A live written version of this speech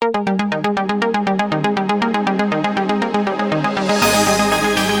Good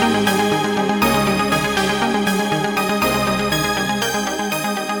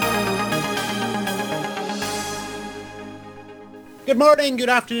morning, good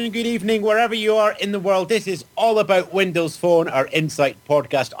afternoon, good evening, wherever you are in the world. This is all about Windows Phone, our Insight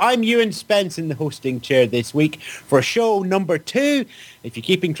podcast. I'm Ewan Spence in the hosting chair this week for show number 2. If you're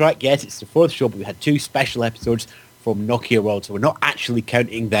keeping track, yes, it's the 4th show, but we had 2 special episodes from Nokia World, so we're not actually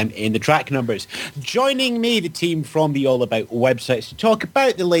counting them in the track numbers. Joining me, the team from the All About websites to talk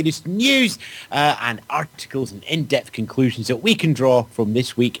about the latest news and articles and in-depth conclusions that we can draw from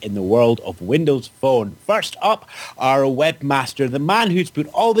this week in the world of Windows Phone. First up, our webmaster, the man who's put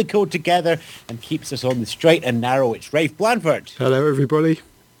all the code together and keeps us on the straight and narrow. It's Rafe Blanford. Hello, everybody.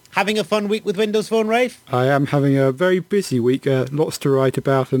 Having a fun week with Windows Phone, Rafe? I am having a very busy week, lots to write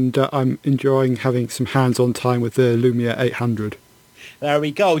about, and I'm enjoying having some hands-on time with the Lumia 800. There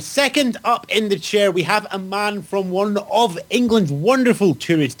we go. Second up in the chair, we have a man from one of England's wonderful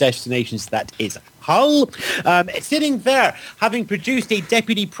tourist destinations, that is Hull. Sitting there, having produced a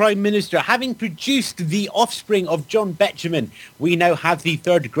Deputy Prime Minister, having produced the offspring of John Betjeman, we now have the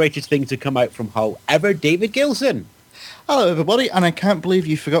third greatest thing to come out from Hull ever, David Gilson. Hello, everybody, and I can't believe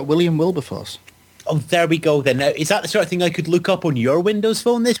you forgot William Wilberforce. Oh, there we go then. Now, is that the sort of thing I could look up on your Windows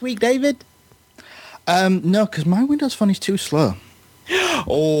Phone this week, David? No, because my Windows Phone is too slow.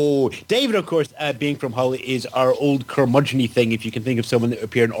 Oh, David, of course, being from Hull, is our old curmudgeon-y thing. If you can think of someone that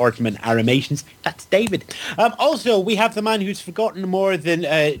appeared in Ortman Animations, that's David. Also, we have the man who's forgotten more than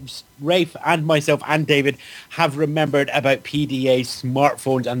Rafe and myself and David have remembered about PDA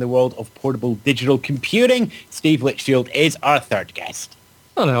smartphones and the world of portable digital computing. Steve Litchfield is our third guest.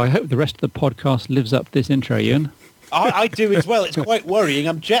 Hello, I hope the rest of the podcast lives up to this intro, Ian. I do as well. It's quite worrying.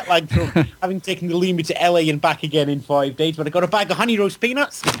 I'm jet lagged from having taken the Lima to LA and back again in 5 days, but I got a bag of honey roast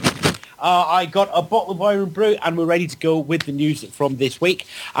peanuts. I got a bottle of Iron Brew, and we're ready to go with the news from this week.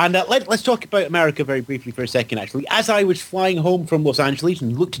 And let's talk about America very briefly for a second, actually. As I was flying home from Los Angeles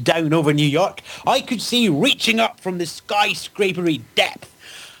and looked down over New York, I could see reaching up from the skyscrapery depth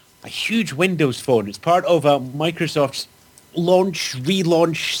a huge Windows Phone. It's part of Microsoft's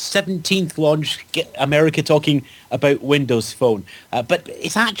relaunch, 17th launch, get America talking about Windows Phone. But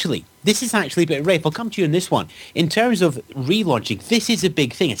this is actually a bit, Rafe, I'll come to you on this one. In terms of relaunching, this is a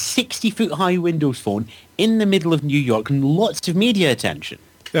big thing. A 60-foot high Windows Phone in the middle of New York and lots of media attention.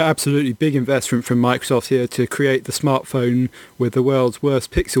 Yeah, absolutely. Big investment from Microsoft here to create the smartphone with the world's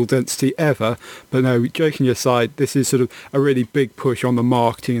worst pixel density ever. But no, joking aside, this is sort of a really big push on the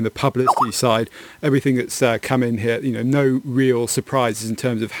marketing and the publicity side. Everything that's come in here, no real surprises in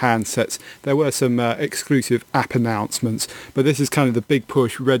terms of handsets. There were some exclusive app announcements, but this is kind of the big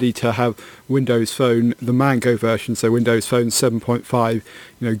push ready to have Windows Phone, the Mango version, so Windows Phone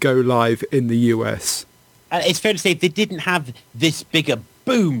 7.5, go live in the US. It's fair to say they didn't have this big a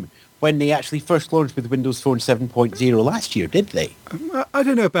boom when they actually first launched with Windows Phone 7.0 last year, did they? I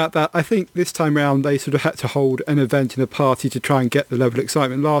don't know about that. I think this time round they sort of had to hold an event in a party to try and get the level of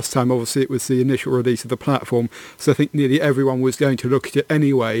excitement. Last time, obviously, it was the initial release of the platform, so I think nearly everyone was going to look at it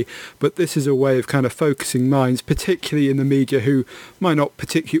anyway. But this is a way of kind of focusing minds, particularly in the media who might not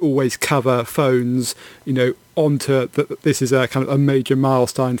particularly always cover phones, onto this is a kind of a major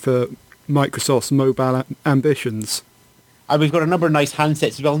milestone for Microsoft's mobile ambitions. And we've got a number of nice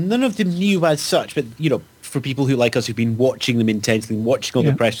handsets as well. None of them new as such, but, for people who like us who've been watching them intensely and watching all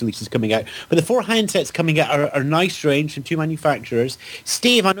the press releases coming out. But the 4 handsets coming out are nice range from 2 manufacturers.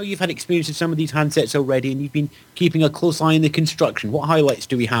 Steve, I know you've had experience with some of these handsets already and you've been keeping a close eye on the construction. What highlights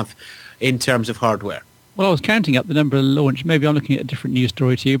do we have in terms of hardware? Well, I was counting up the number of launch. Maybe I'm looking at a different news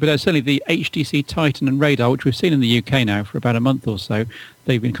story to you, but certainly the HTC Titan and Radar, which we've seen in the UK now for about a month or so.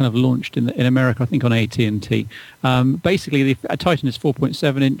 They've been kind of launched in America, I think, on AT&T. Basically, the Titan is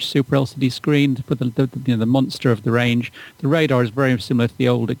 4.7-inch Super LCD screen for the monster of the range. The Radar is very similar to the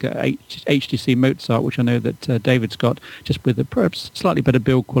old HTC Mozart, which I know that David's got, just with perhaps slightly better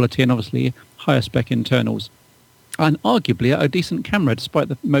build quality and obviously higher spec internals. And arguably a decent camera, despite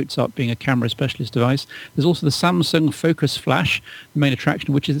the Mozart being a camera specialist device. There's also the Samsung Focus Flash, the main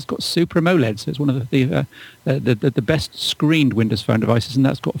attraction, which is it's got Super AMOLED, so it's one of the best screened Windows Phone devices, and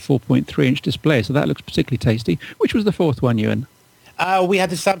that's got a 4.3-inch display, so that looks particularly tasty. Which was the fourth one, Ewan? We had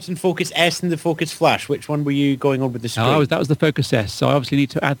the Samsung Focus S and the Focus Flash. Which one were you going on with the screen? That was the Focus S, so I obviously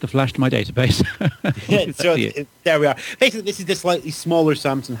need to add the Flash to my database. So there we are. Basically, this is the slightly smaller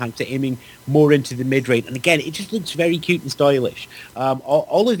Samsung handset, aiming more into the mid-range. And again, it just looks very cute and stylish.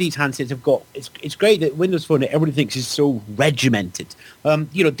 All of these handsets have got... It's great that Windows Phone, everybody thinks, is so regimented.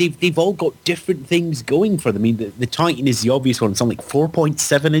 They've all got different things going for them. I mean, the Titan is the obvious one. It's something like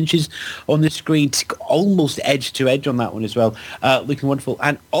 4.7 inches on the screen. It's almost edge to edge on that one as well. Looking wonderful.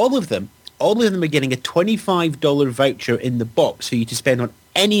 And all of them are getting a $25 voucher in the box for you to spend on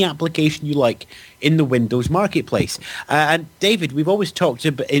any application you like in the Windows marketplace. And David, we've always talked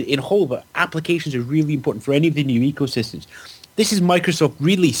about in whole, but applications are really important for any of the new ecosystems. This is Microsoft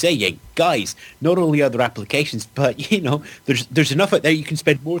really saying, guys, not only are there applications, but there's enough out there you can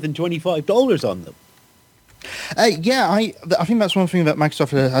spend more than $25 on them. I think that's one thing that Microsoft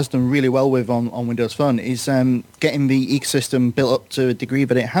has done really well with on Windows Phone is getting the ecosystem built up to a degree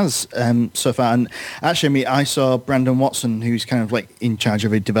that it has so far. And actually, I saw Brandon Watson, who's kind of like in charge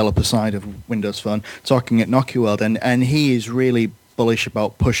of the developer side of Windows Phone, talking at Nokia World, and he is really bullish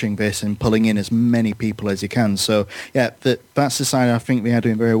about pushing this and pulling in as many people as he can. So, yeah, that's the side I think we are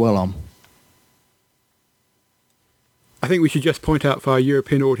doing very well on. I think we should just point out for our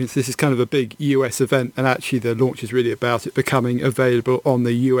European audience, this is kind of a big US event, and actually the launch is really about it becoming available on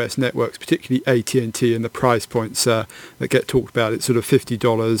the US networks, particularly AT&T, and the price points that get talked about. It's sort of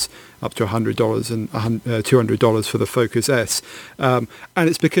 $50 up to $100 and $200 for the Focus S. And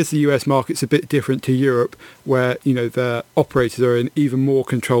it's because the US market's a bit different to Europe, where the operators are in even more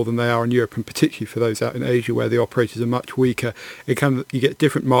control than they are in Europe, and particularly for those out in Asia where the operators are much weaker. You get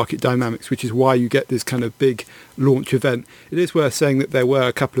different market dynamics, which is why you get this kind of big launch event. It is worth saying that there were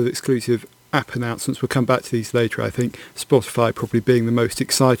a couple of exclusive app announcements. We'll come back to these later. I think Spotify probably being the most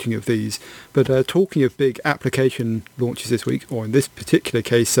exciting of these. But talking of big application launches this week, or in this particular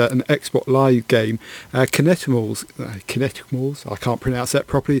case, an Xbox Live game, Kinetimals, I can't pronounce that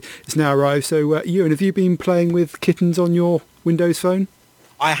properly, it's now arrived. So, Ewan, have you been playing with kittens on your Windows Phone?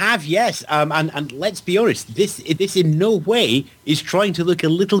 I have, yes, and let's be honest, this in no way is trying to look a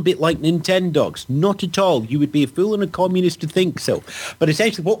little bit like Nintendogs. Not at all. You would be a fool and a communist to think so. But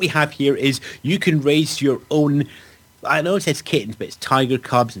essentially what we have here is you can raise your own, I know it says kittens, but it's tiger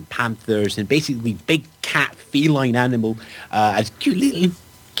cubs and panthers and basically big cat feline animal as cute little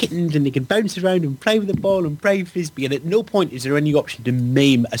kittens, and they can bounce around and play with the ball and play frisbee, and at no point is there any option to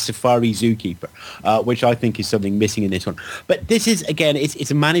maim a safari zookeeper, which I think is something missing in this one. But this is, again, it's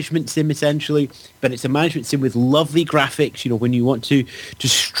a management sim essentially, but it's a management sim with lovely graphics. When you want to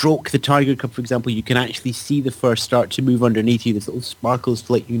stroke the tiger cub, for example, you can actually see the fur start to move underneath you. There's little sparkles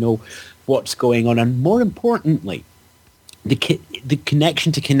to let you know what's going on, and more importantly, the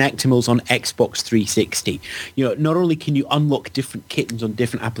connection to Connectimals on Xbox 360. Not only can you unlock different kittens on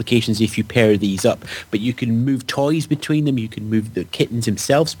different applications if you pair these up, but you can move toys between them. You can move the kittens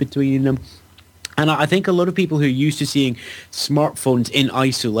themselves between them. And I think a lot of people who are used to seeing smartphones in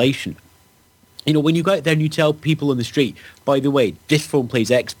isolation, when you go out there and you tell people on the street, by the way, this phone plays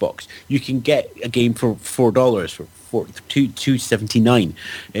Xbox, you can get a game for $4 for $2.79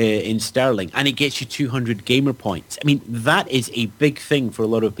 in sterling, and it gets you 200 gamer points. I mean, that is a big thing for a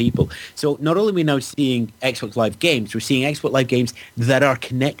lot of people. So not only are we now seeing Xbox Live games, we're seeing Xbox Live games that are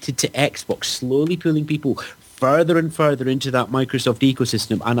connected to Xbox, slowly pulling people further and further into that Microsoft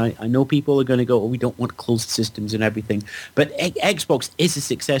ecosystem. And I know people are going to go, we don't want closed systems and everything. But Xbox is a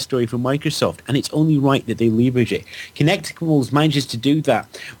success story for Microsoft, and it's only right that they leverage it. Connectimals manages to do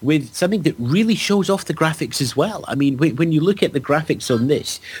that with something that really shows off the graphics as well. I mean, when you look at the graphics on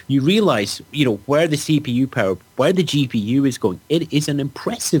this, you realize, where the CPU power, where the GPU is going. It is an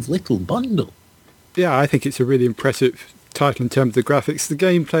impressive little bundle. Yeah, I think it's a really impressive title in terms of the graphics. The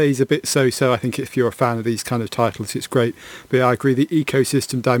gameplay is a bit so-so. I think if you're a fan of these kind of titles, it's great. But yeah, I agree, the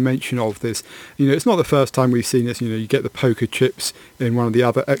ecosystem dimension of this, it's not the first time we've seen this. You get the poker chips in one of the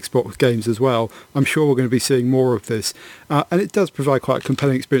other Xbox games as well. I'm sure we're going to be seeing more of this. And it does provide quite a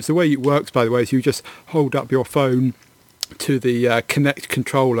compelling experience. The way it works, by the way, is you just hold up your phone to the Kinect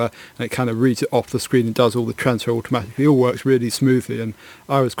controller, and it kind of reads it off the screen and does all the transfer automatically. It all works really smoothly, and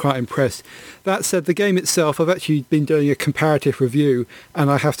I was quite impressed. That said, the game itself, I've actually been doing a comparative review, and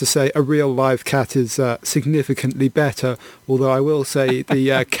I have to say a real live cat is significantly better, although I will say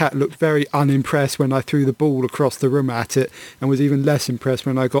the cat looked very unimpressed when I threw the ball across the room at it, and was even less impressed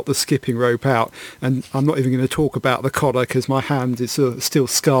when I got the skipping rope out. And I'm not even going to talk about the collar because my hand is still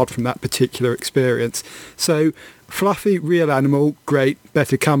scarred from that particular experience. So fluffy, real animal, great,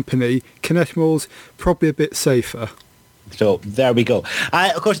 better company. Kinetimals, probably a bit safer. So there we go.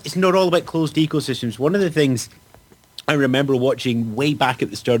 Of course, it's not all about closed ecosystems. One of the things I remember watching way back at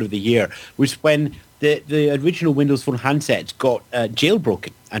the start of the year was when the original Windows Phone handsets got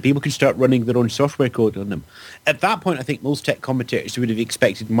jailbroken and people could start running their own software code on them. At that point, I think most tech commentators would have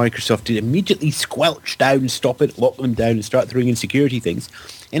expected Microsoft to immediately squelch down, stop it, lock them down and start throwing in security things.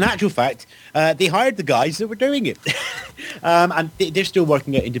 In actual fact, they hired the guys that were doing it. And they're still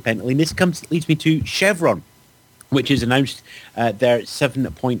working out independently. And this leads me to Chevron, which has announced their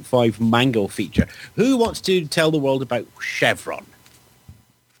 7.5 Mango feature. Who wants to tell the world about Chevron?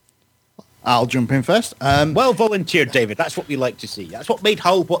 I'll jump in first. Well volunteered, David. That's what we like to see. That's what made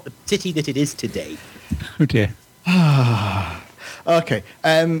Hull what the city that it is today. Oh dear. Okay.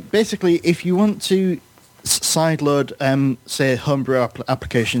 Basically, if you want to sideload, say, homebrew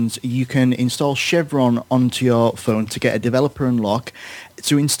applications, you can install Chevron onto your phone to get a developer unlock.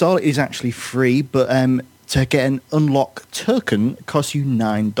 To install it is actually free, but to get an unlock token costs you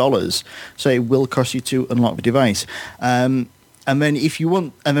 $9. So it will cost you to unlock the device. And then if you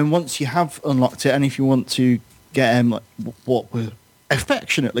want, and then once you have unlocked it, and if you want to get like what we're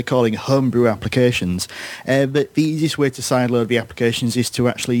affectionately calling homebrew applications, but the easiest way to sideload the applications is to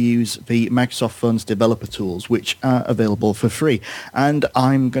actually use the Microsoft Phone's developer tools, which are available for free. And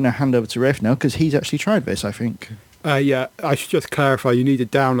I'm going to hand over to Rafe now because he's actually tried this, I think. Yeah, I should just clarify, you need to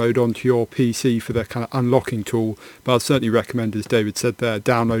download onto your PC for the kind of unlocking tool, but I'd certainly recommend, as David said there,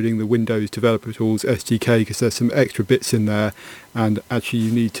 downloading the Windows Developer Tools SDK because there's some extra bits in there, and actually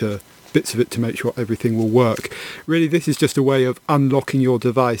you need bits of it to make sure everything will work. Really, this is just a way of unlocking your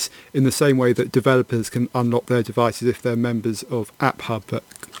device in the same way that developers can unlock their devices if they're members of App Hub. But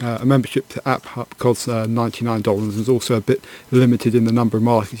a membership to App Hub costs $99 and is also a bit limited in the number of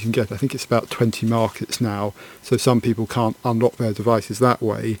markets you can get. I think it's about 20 markets now, so some people can't unlock their devices that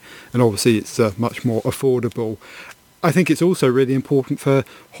way, and obviously it's much more affordable. I think it's also really important for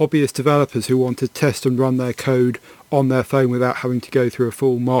hobbyist developers who want to test and run their code on their phone without having to go through a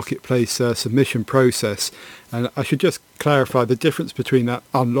full marketplace submission process. And I should just clarify the difference between that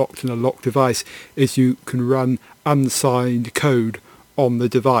unlocked and a locked device is you can run unsigned code on the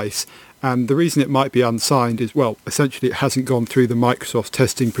device. And the reason it might be unsigned is, well, essentially it hasn't gone through the Microsoft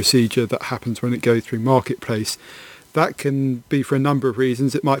testing procedure that happens when it goes through Marketplace. That can be for a number of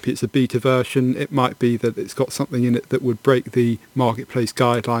reasons. It might be it's a beta version. It might be that it's got something in it that would break the Marketplace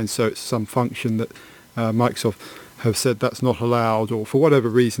guidelines, so it's some function that Microsoft have said that's not allowed, or for whatever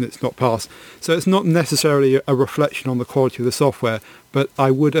reason it's not passed. So it's not necessarily a reflection on the quality of the software, but I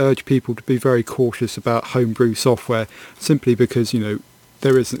would urge people to be very cautious about homebrew software, simply because,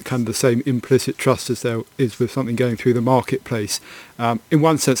 there isn't kind of the same implicit trust as there is with something going through the marketplace. In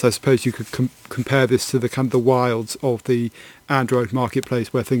one sense, I suppose you could compare this to the kind of the wilds of the Android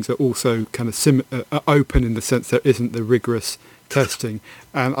marketplace, where things are also kind of open in the sense there isn't the rigorous testing.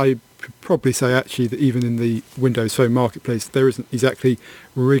 And I could probably say actually that even in the Windows Phone marketplace, there isn't exactly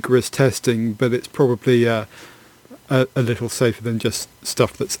rigorous testing, but it's probably a little safer than just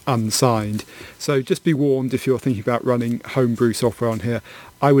stuff that's unsigned. So just be warned if you're thinking about running homebrew software on here.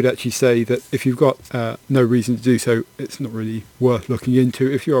 I would actually say that if you've got no reason to do so, it's not really worth looking into.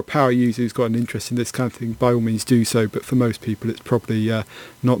 If you're a power user who's got an interest in this kind of thing, by all means do so, but for most people it's probably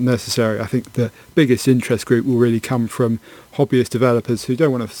not necessary. I think the biggest interest group will really come from hobbyist developers who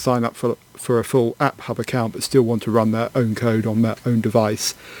don't want to sign up for a full App Hub account but still want to run their own code on their own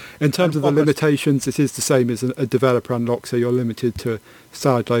device. In terms of the limitations, it is the same as a developer unlock, so you're limited to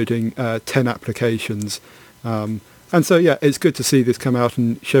sideloading 10 applications. And so, yeah, it's good to see this come out,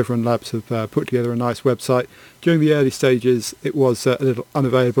 and Chevron Labs have put together a nice website. During the early stages, it was a little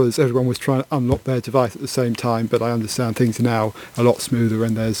unavailable as everyone was trying to unlock their device at the same time, but I understand things are now a lot smoother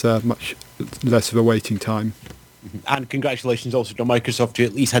and there's much less of a waiting time. And congratulations also to Microsoft, who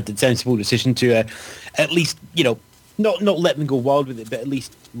at least had the sensible decision to at least, not let them go wild with it, but at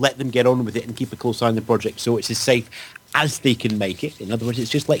least let them get on with it and keep a close eye on the project so it's as safe as they can make it. In other words,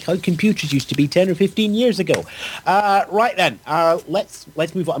 it's just like how computers used to be 10 or 15 years ago. Right then, let's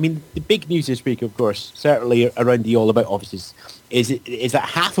move on. I mean, the big news this week, of course, certainly around the All About offices, is that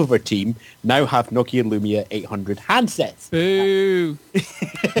half of our team now have Nokia Lumia 800 handsets. Boo!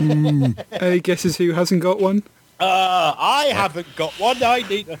 Any guesses who hasn't got one? I haven't got one. I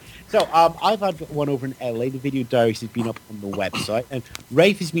need. So I've had one over in LA. The video diaries has been up on the website, and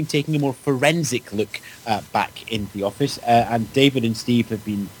Rafe has been taking a more forensic look back in the office, and David and Steve have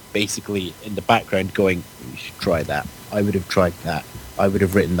been basically in the background going, "We should try that. I would have tried that. I would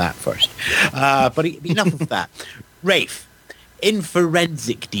have written that first." But enough of that. Rafe, in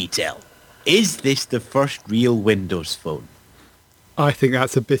forensic detail, is this the first real Windows phone? I think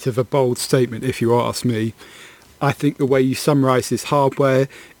that's a bit of a bold statement, if you ask me. I think the way you summarise this hardware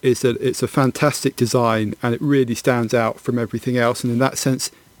is that it's a fantastic design and it really stands out from everything else. And in that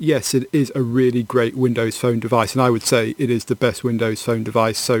sense, yes, it is a really great Windows Phone device. And I would say it is the best Windows Phone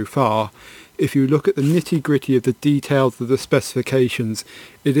device so far. If you look at the nitty-gritty of the details of the specifications,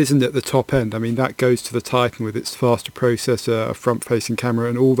 it isn't at the top end. I mean, that goes to the Titan with its faster processor, a front-facing camera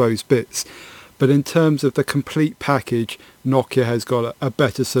and all those bits. But in terms of the complete package, Nokia has got a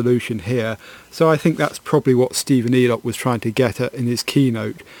better solution here. So I think that's probably what Stephen Elop was trying to get at in his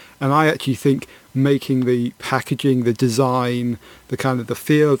keynote. And I actually think making the packaging, the design, the kind of the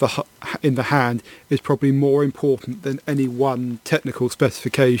feel of in the hand is probably more important than any one technical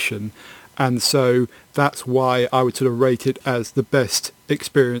specification. And so that's why I would sort of rate it as the best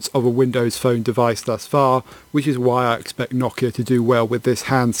experience of a Windows Phone device thus far, which is why I expect Nokia to do well with this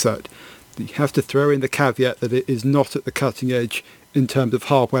handset. You have to throw in the caveat that it is not at the cutting edge in terms of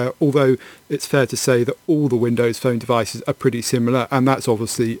hardware, although it's fair to say that all the Windows Phone devices are pretty similar, and that's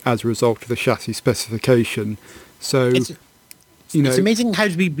obviously as a result of the chassis specification. So, it's amazing how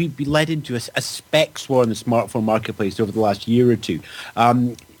we've been led into a specs war in the smartphone marketplace over the last year or two.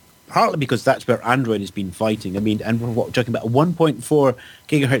 Partly because that's where Android has been fighting. I mean, and we're talking about a 1.4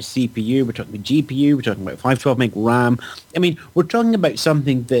 gigahertz CPU, we're talking about GPU, we're talking about 512 meg RAM. I mean, we're talking about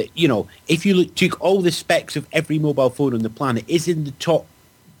something that, if you took all the specs of every mobile phone on the planet, is in the top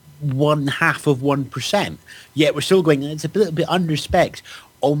 0.5%. Yet we're still going, it's a little bit under specs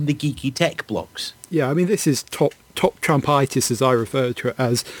on the geeky tech blocks. Yeah, I mean, this is top Trumpitis, as I refer to it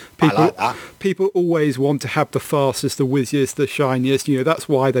as. People always want to have the fastest, the whizziest, the shiniest. That's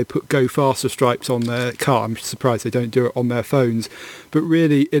why they put Go Faster stripes on their car. I'm surprised they don't do it on their phones. But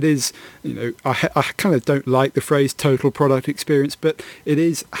really, it is, I kind of don't like the phrase total product experience, but it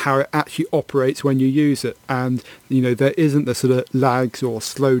is how it actually operates when you use it. And, there isn't the sort of lags or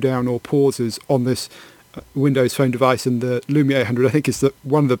slowdown or pauses on this Windows Phone device, and the Lumia 800 I think is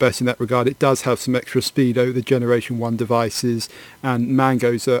one of the best in that regard. It does have some extra speed over the Generation 1 devices, and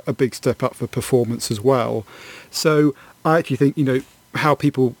Mango's a big step up for performance as well. So I actually think, how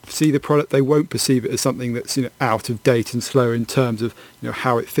people see the product, they won't perceive it as something that's out of date and slow in terms of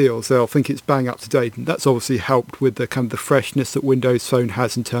how it feels. They'll think it's bang up to date, and that's obviously helped with the kind of the freshness that Windows Phone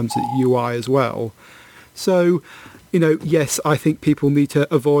has in terms of UI as well. So yes, I think people need to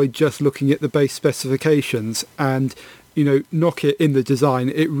avoid just looking at the base specifications. And, Nokia in the design,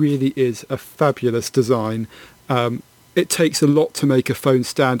 it really is a fabulous design. It takes a lot to make a phone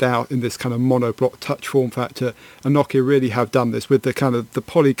stand out in this kind of monoblock touch form factor. And Nokia really have done this with the kind of the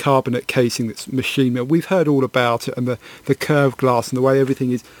polycarbonate casing that's machine made. We've heard all about it, and the curved glass and the way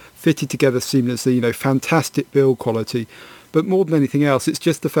everything is fitted together seamlessly, fantastic build quality. But more than anything else, it's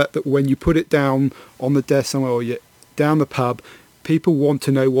just the fact that when you put it down on the desk somewhere or down the pub, people want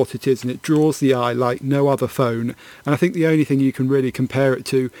to know what it is, and it draws the eye like no other phone. And I think the only thing you can really compare it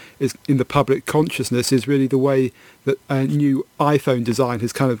to is in the public consciousness is really the way that a new iPhone design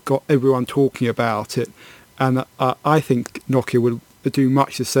has kind of got everyone talking about it. And I think Nokia would do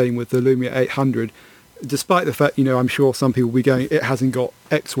much the same with the Lumia 800, despite the fact, I'm sure some people will be going, it hasn't got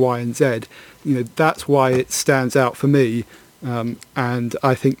X, Y and Z. That's why it stands out for me. And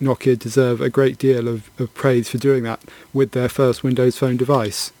I think Nokia deserve a great deal of praise for doing that with their first Windows Phone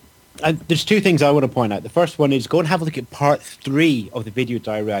device. And there's two things I want to point out. The first one is go and have a look at part 3 of the video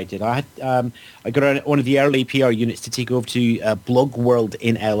diary I did. I got one of the early PR units to take over to Blog World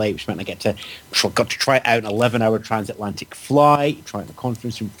in LA, which meant I got to try out an 11-hour transatlantic flight, try out the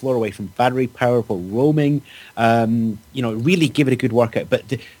conference room floor away from battery power while roaming. Really give it a good workout. But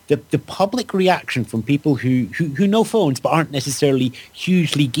the public reaction from people who know phones but aren't necessarily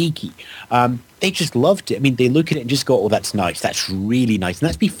hugely geeky, they just loved it. I mean, they look at it and just go, oh, that's nice. That's really nice. And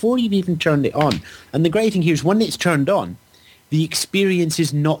that's before you've even turned it on. And the great thing here is when it's turned on, the experience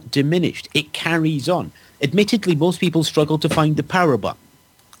is not diminished. It carries on. Admittedly, most people struggle to find the power button.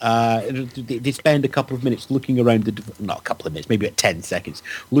 They spend a couple of minutes looking around not a couple of minutes, maybe about 10 seconds,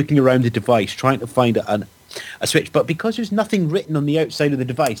 looking around the device, trying to find a switch. But because there's nothing written on the outside of the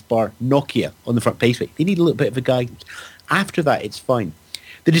device, bar Nokia on the front paceway, they need a little bit of a guidance. After that, it's fine.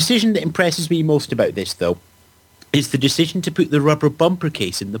 The decision that impresses me most about this, though, is the decision to put the rubber bumper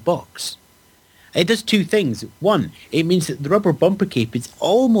case in the box. It does two things. One, it means that the rubber bumper cape is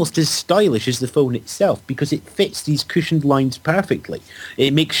almost as stylish as the phone itself because it fits these cushioned lines perfectly.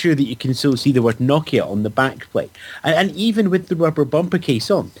 It makes sure that you can still see the word Nokia on the back plate. And even with the rubber bumper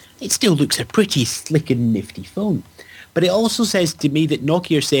case on, it still looks a pretty slick and nifty phone. But it also says to me that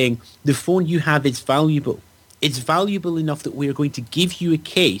Nokia are saying the phone you have is valuable. It's valuable enough that we're going to give you a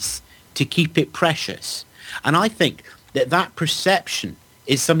case to keep it precious. And I think that perception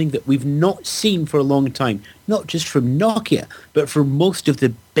is something that we've not seen for a long time, not just from Nokia, but from most of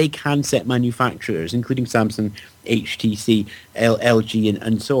the big handset manufacturers, including Samsung, HTC, LG,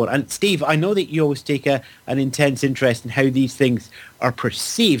 and so on. And Steve, I know that you always take an intense interest in how these things are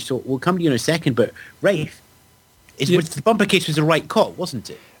perceived, so we'll come to you in a second, but Rafe, the bumper case was the right call, wasn't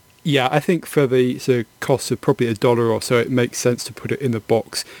it? Yeah, I think for the sort of cost of probably $1 or so, it makes sense to put it in the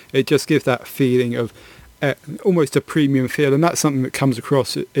box. It just gives that feeling of almost a premium feel, and that's something that comes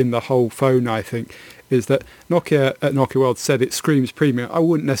across in the whole phone, I think, is that Nokia at Nokia World said it screams premium. I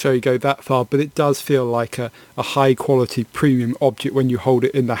wouldn't necessarily go that far, but it does feel like a high quality premium object when you hold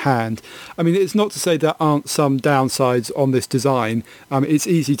it in the hand. I mean, it's not to say there aren't some downsides on this design. It's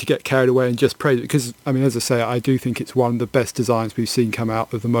easy to get carried away and just praise it because, I mean, as I say, I do think it's one of the best designs we've seen come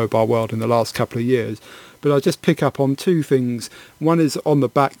out of the mobile world in the last couple of years. But I'll just pick up on two things. One is on the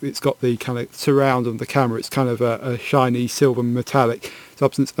back, it's got the kind of surround of the camera. It's kind of a shiny silver metallic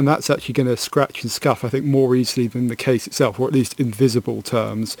substance, and that's actually going to scratch and scuff, I think, more easily than the case itself, or at least in visible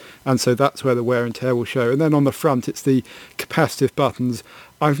terms. And so that's where the wear and tear will show. And then on the front, it's the capacitive buttons.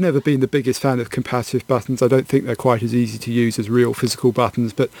 I've never been the biggest fan of capacitive buttons. I don't think they're quite as easy to use as real physical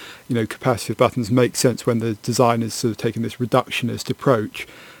buttons, but, you know, capacitive buttons make sense when the designers sort of taken this reductionist approach.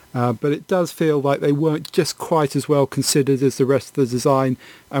 But it does feel like they weren't just quite as well considered as the rest of the design.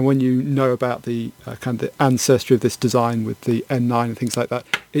 And when you know about the kind of the ancestry of this design with the N9 and things like that,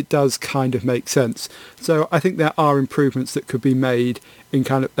 it does kind of make sense. So I think there are improvements that could be made in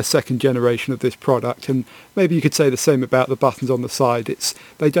kind of a second generation of this product. And maybe you could say the same about the buttons on the side.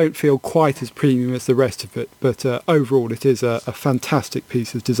 They don't feel quite as premium as the rest of it, but overall it is a fantastic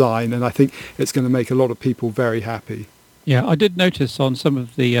piece of design, and I think it's going to make a lot of people very happy. Yeah, I did notice on some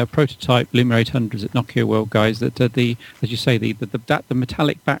of the prototype Lumia 800s at Nokia World, guys, that as you say, the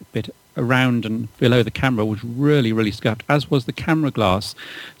metallic back bit around and below the camera was really, really scuffed, as was the camera glass,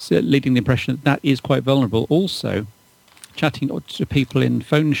 so leading the impression that is quite vulnerable. Also, chatting to people in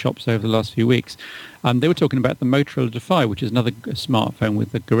phone shops over the last few weeks, they were talking about the Motorola Defy, which is another smartphone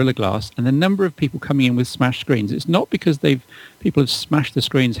with the Gorilla Glass, and the number of people coming in with smashed screens. It's not because people have smashed the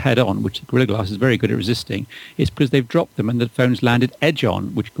screens head on, which the Gorilla Glass is very good at resisting. It's because they've dropped them and the phone's landed edge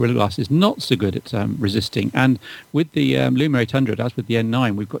on, which Gorilla Glass is not so good at resisting. And with the Lumia 800, as with the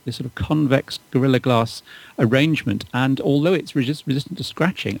N9, we've got this sort of convex Gorilla Glass arrangement, and although it's resistant to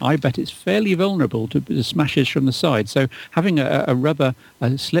scratching, I bet it's fairly vulnerable to smashes from the side. So having a rubber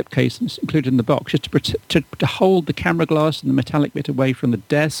slipcase included in the box just to hold the camera glass and the metallic bit away from the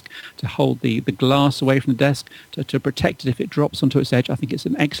desk, to hold the glass away from the desk, to protect it if it drops onto its edge, I think it's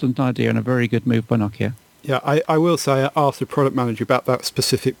an excellent idea and a very good move by Nokia. Yeah, I will say I asked the product manager about that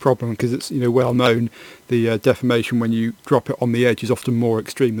specific problem because it's, you know, well known the deformation when you drop it on the edge is often more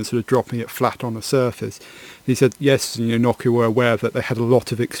extreme than sort of dropping it flat on a surface. He said, yes, you know, Nokia were aware that they had a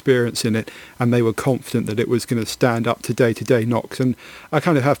lot of experience in it and they were confident that it was going to stand up to day-to-day knocks. And I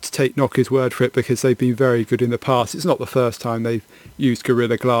kind of have to take Nokia's word for it because they've been very good in the past. It's not the first time they've used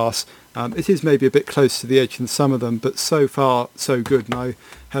Gorilla Glass. It is maybe a bit close to the edge than some of them, but so far so good. And I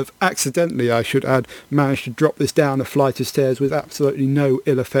have accidentally, I should add, managed to drop this down a flight of stairs with absolutely no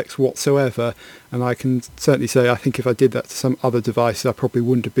ill effects whatsoever. And I can certainly say I think if I did that to some other devices, I probably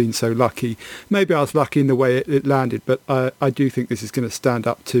wouldn't have been so lucky. Maybe I was lucky in the way it landed, but I do think this is going to stand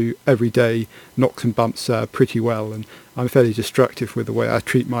up to everyday knocks and bumps pretty well. And I'm fairly destructive with the way I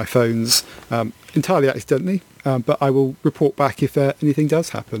treat my phones, entirely accidentally. But I will report back if anything does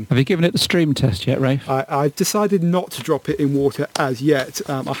happen. Have you given it the stream test yet, Rafe? I've decided not to drop it in water as yet.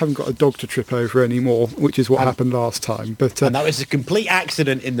 I haven't got a dog to trip over anymore, which is what happened last time. But and that was a complete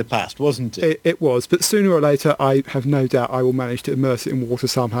accident in the past, wasn't it? It was, but sooner or later, I have no doubt I will manage to immerse it in water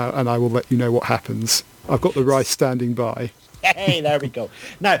somehow, and I will let you know what happens. I've got the rice standing by. Hey, there we go.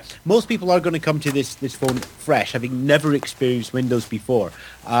 Now, most people are going to come to this phone fresh, having never experienced Windows before.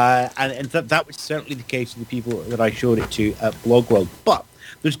 And that was certainly the case with the people that I showed it to at Blogworld. But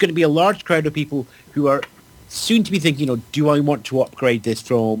there's going to be a large crowd of people who are soon to be thinking, you know, do I want to upgrade this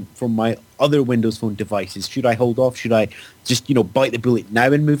from my other Windows Phone devices? Should I hold off? Should I just, you know, bite the bullet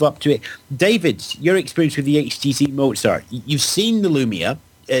now and move up to it? David, your experience with the HTC Mozart. You've seen the Lumia,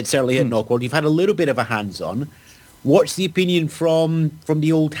 certainly at Knockworld. You've had a little bit of a hands-on. What's the opinion from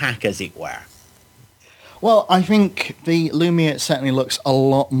the old hack, as it were? Well, I think the Lumia certainly looks a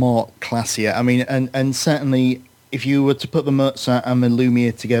lot more classier. I mean, and certainly if you were to put the Mozart and the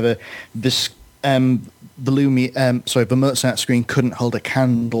Lumia together, the Mozart screen couldn't hold a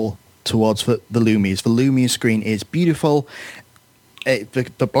candle towards the Lumia's. The Lumia screen is beautiful.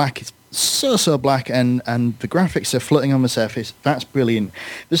 The black is so black, and the graphics are floating on the surface. That's brilliant.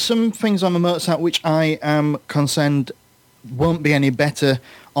 There's some things on the Mozart which I am concerned won't be any better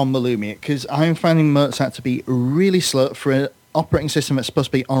on the Lumia, because I'm finding Mozart to be really slow for an operating system that's supposed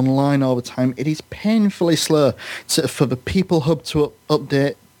to be online all the time. It is painfully slow for the People Hub to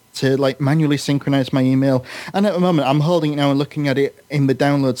update, to like manually synchronize my email. And at the moment, I'm holding it now and looking at it in the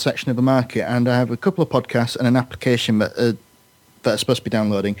download section of the market, and I have a couple of podcasts and an application that are supposed to be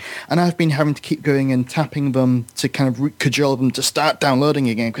downloading, and I've been having to keep going and tapping them to kind of cajole them to start downloading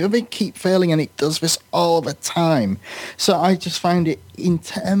again, because they keep failing, and it does this all the time. So I just find it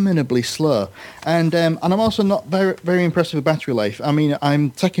interminably slow, and I'm also not very, very impressed with battery life. I mean, I'm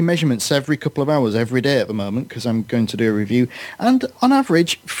taking measurements every couple of hours every day at the moment, because I'm going to do a review, and on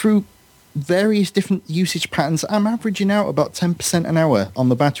average, through various different usage patterns, I'm averaging out about 10% an hour on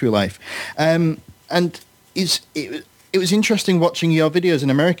the battery life. And it was interesting watching your videos in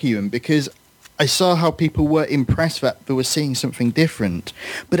America, Ewan, because I saw how people were impressed that they were seeing something different,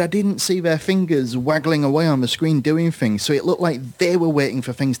 but I didn't see their fingers waggling away on the screen doing things, so it looked like they were waiting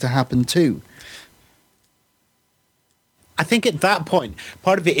for things to happen too. I think at that point,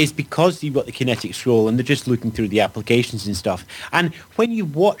 part of it is because you've got the kinetic scroll and they're just looking through the applications and stuff. And when you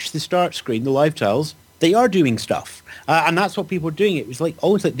watch the start screen, the live tiles, they are doing stuff. And that's what people were doing. It was like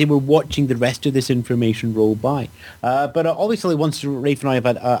almost like they were watching the rest of this information roll by. But obviously, once Rafe and I have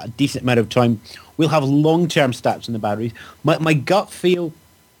had a decent amount of time, we'll have long-term stats on the batteries. My gut feel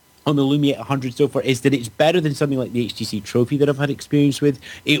on the Lumia 800 so far is that it's better than something like the HTC Trophy that I've had experience with.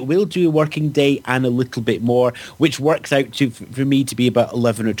 It will do a working day and a little bit more, which works out to for me to be about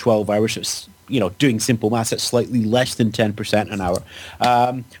 11 or 12 hours. So it's, doing simple maths, that's slightly less than 10% an hour.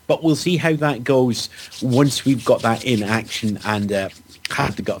 But we'll see how that goes once we've got that in action and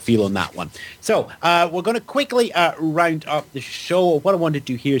have the gut feel on that one. So we're going to quickly round up the show. What I want to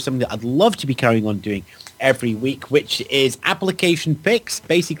do here is something that I'd love to be carrying on doing every week, which is application picks.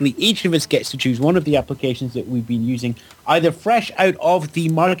 Basically, each of us gets to choose one of the applications that we've been using, either fresh out of the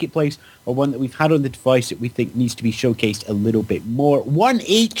marketplace or one that we've had on the device that we think needs to be showcased a little bit more. One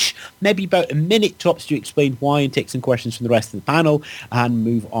each, maybe about a minute tops to explain why and take some questions from the rest of the panel and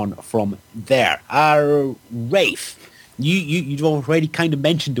move on from there. Rafe, you've already kind of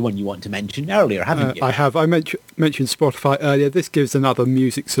mentioned the one you want to mention earlier, haven't you? I have. I mentioned Spotify earlier. This gives another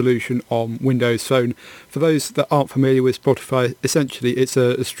music solution on Windows Phone. For those that aren't familiar with Spotify, essentially it's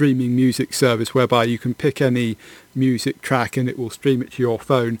a streaming music service whereby you can pick any music track and it will stream it to your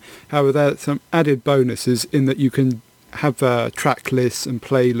phone. However, there are some added bonuses in that you can have track lists and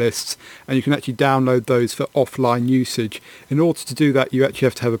playlists, and you can actually download those for offline usage. In order to do that, you actually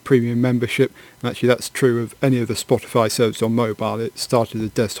have to have a premium membership, and actually that's true of any of the Spotify services on mobile. It started as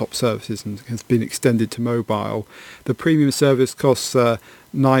desktop services and has been extended to mobile. The premium service costs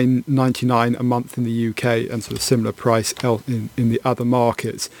 $9.99 a month in the UK and sort of similar price in the other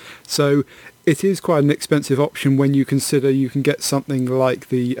markets. So it is quite an expensive option when you consider you can get something like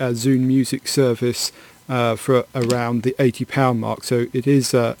the Zune Music service for around the £80 mark. So it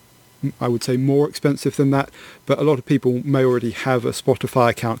is, I would say, more expensive than that. But a lot of people may already have a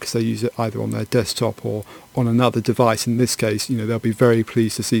Spotify account because they use it either on their desktop or on another device. In this case, they'll be very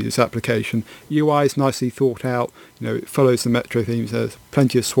pleased to see this application. UI is nicely thought out. It follows the Metro themes. There's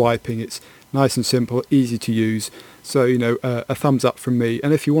plenty of swiping. It's nice and simple, easy to use. So, a thumbs up from me.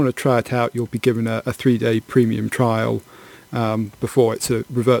 And if you want to try it out, you'll be given a 3-day premium trial before it sort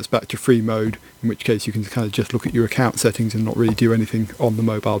of reverts back to free mode, in which case you can kind of just look at your account settings and not really do anything on the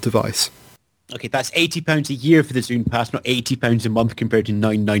mobile device. Okay, that's £80 a year for the Zune Pass, not £80 a month compared to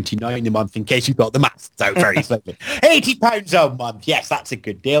 $9.99 a month, in case you got the maths out very slightly. £80 a month. Yes, that's a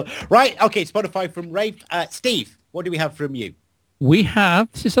good deal. Right, okay, Spotify from Rafe. Steve, what do we have from you? We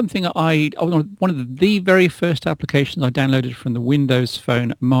have, this is something one of the very first applications I downloaded from the Windows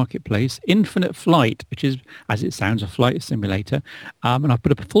Phone marketplace, Infinite Flight, which is, as it sounds, a flight simulator. And I've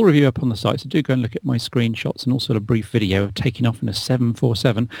put a full review up on the site, so do go and look at my screenshots and also a brief video of taking off in a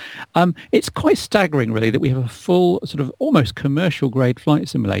 747. It's quite staggering, really, that we have a full sort of almost commercial-grade flight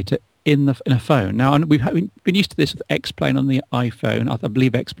simulator in a phone. Now, and we've been used to this with X-Plane on the iPhone. I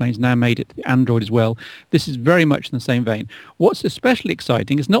believe X-Plane's now made it to Android as well. This is very much in the same vein. What's especially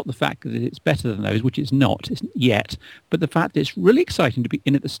exciting is not the fact that it's better than those, which it's not yet, but the fact that it's really exciting to be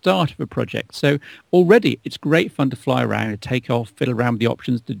in at the start of a project. So already it's great fun to fly around, to take off, fiddle around with the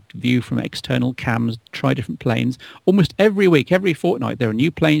options, to view from external cams, try different planes. Almost every week, every fortnight, there are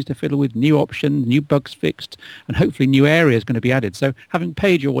new planes to fiddle with, new options, new bugs fixed, and hopefully new areas going to be added. So having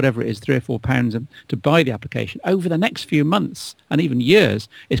paid your whatever it is, £3 or £4 to buy the application, over the next few months and even years,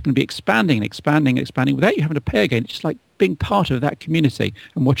 it's going to be expanding and expanding and expanding without you having to pay again. It's just like being part of that community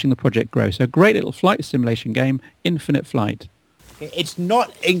and watching the project grow. So a great little flight simulation game, Infinite Flight. It's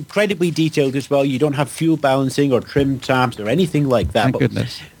not incredibly detailed as well. You don't have fuel balancing or trim tabs or anything like that. Thank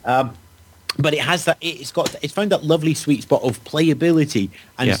goodness. But it has that. It's found that lovely sweet spot of playability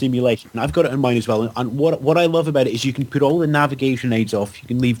and simulation. And I've got it in mine as well. And what I love about it is you can put all the navigation aids off. You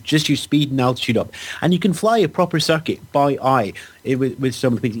can leave just your speed and altitude up, and you can fly a proper circuit by eye with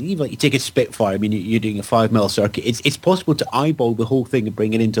some of the things. Even like you take a Spitfire. I mean, you're doing a 5 mile circuit. It's possible to eyeball the whole thing and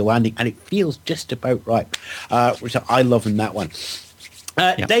bring it into landing, and it feels just about right. Which I love in that one.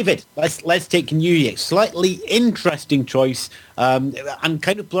 David, let's take you. Slightly interesting choice, and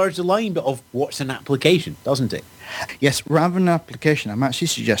kind of blurs the line of what's an application, doesn't it? Yes, rather than an application, I'm actually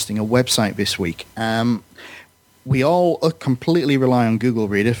suggesting a website this week. We all completely rely on Google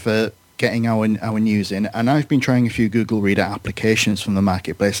Reader for getting our news in, and I've been trying a few Google Reader applications from the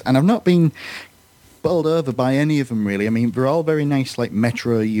marketplace, and I've not been bowled over by any of them, really. I mean, they're all very nice, like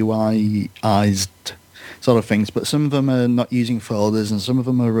Metro UI-ized sort of things, but some of them are not using folders and some of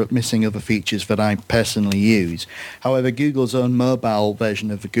them are missing other features that I personally use. However, Google's own mobile version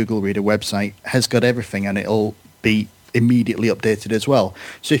of the Google Reader website has got everything, and it'll be immediately updated as well.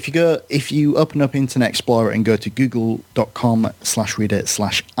 So if you open up Internet Explorer and go to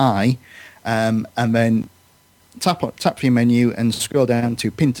google.com/reader/I, and then tap your menu and scroll down to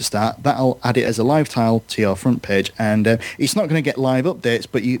Pin to Start, that'll add it as a live tile to your front page, and it's not going to get live updates,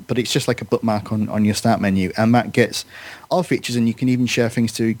 but it's just like a bookmark on your start menu, and that gets all features, and you can even share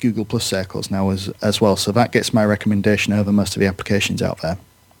things to Google Plus circles now as well. So that gets my recommendation over most of the applications out there.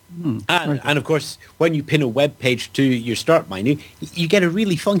 And of course, when you pin a web page to your start menu, you get a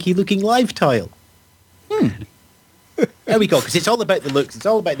really funky looking live tile. There we go, because it's all about the looks, it's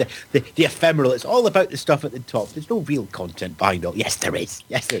all about the ephemeral, it's all about the stuff at the top. There's no real content behind it. Yes, there is.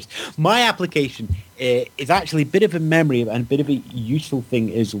 My application is actually a bit of a memory and a bit of a useful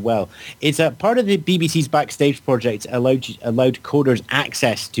thing as well. It's a part of the BBC's Backstage project allowed coders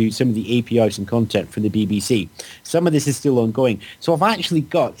access to some of the APIs and content from the BBC. Some of this is still ongoing. So I've actually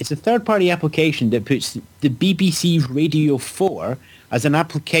it's a third-party application that puts the BBC Radio 4 as an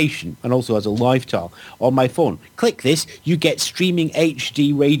application and also as a live tile on my phone. Click this, you get streaming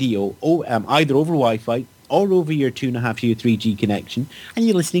HD radio either over Wi-Fi or over your 2.5 3G connection, and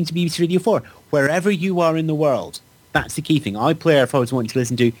you're listening to BBC Radio 4 wherever you are in the world. That's the key thing. iPlayer, if I was wanting to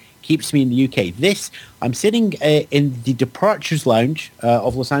listen to, keeps me in the UK. I'm sitting in the departures lounge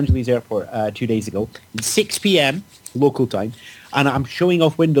of Los Angeles Airport 2 days ago. It's 6 p.m. local time, and I'm showing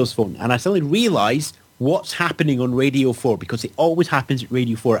off Windows Phone, and I suddenly realise what's happening on Radio 4, because it always happens at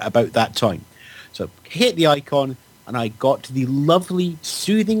Radio 4 about that time. So hit the icon, and I got to the lovely,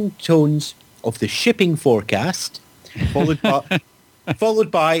 soothing tones of the shipping forecast, followed by,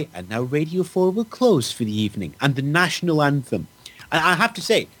 and now Radio 4 will close for the evening, and the national anthem. And I have to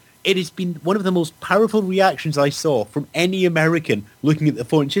say, it has been one of the most powerful reactions I saw from any American looking at the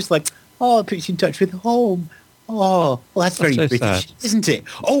phone. It's just like, oh, it puts you in touch with home. Oh, well, that's very British, sad, isn't it?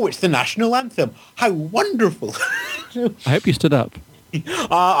 Oh, it's the national anthem. How wonderful. I hope you stood up.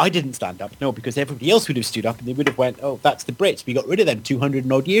 I didn't stand up, no, because everybody else would have stood up and they would have went, oh, that's the Brits. We got rid of them 200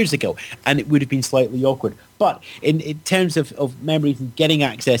 and odd years ago. And it would have been slightly awkward. But in terms of memories and getting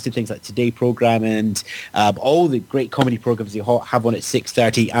access to things like Today programme and all the great comedy programmes you have on at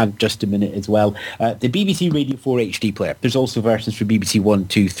 6:30 and Just a Minute as well, the BBC Radio 4 HD player. There's also versions for BBC 1,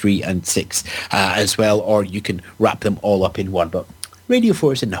 2, 3 and 6 as well, or you can wrap them all up in one. But Radio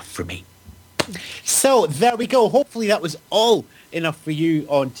 4 is enough for me. So there we go. Hopefully that was all enough for you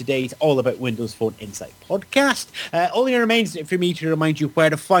on today's All About Windows Phone Insight podcast. Only remains for me to remind you where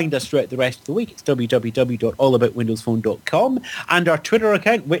to find us throughout the rest of the week. It's www.allaboutwindowsphone.com, and our Twitter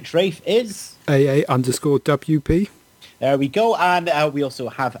account, which, Rafe, is AA_WP. There we go. And we also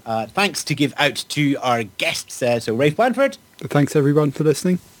have thanks to give out to our guests. So Rafe Blanford. Thanks everyone for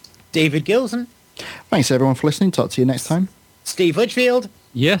listening. David Gilson. Thanks everyone for listening. Talk to you next time. Steve Litchfield.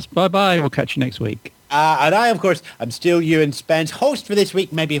 Yes, bye-bye. We'll catch you next week. And I, of course, I'm still Ewan Spence, host for this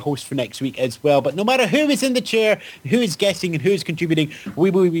week, maybe host for next week as well. But no matter who is in the chair, who is guessing and who is contributing, we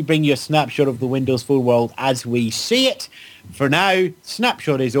will be bringing you a snapshot of the Windows Phone world as we see it. For now,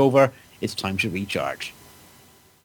 snapshot is over. It's time to recharge.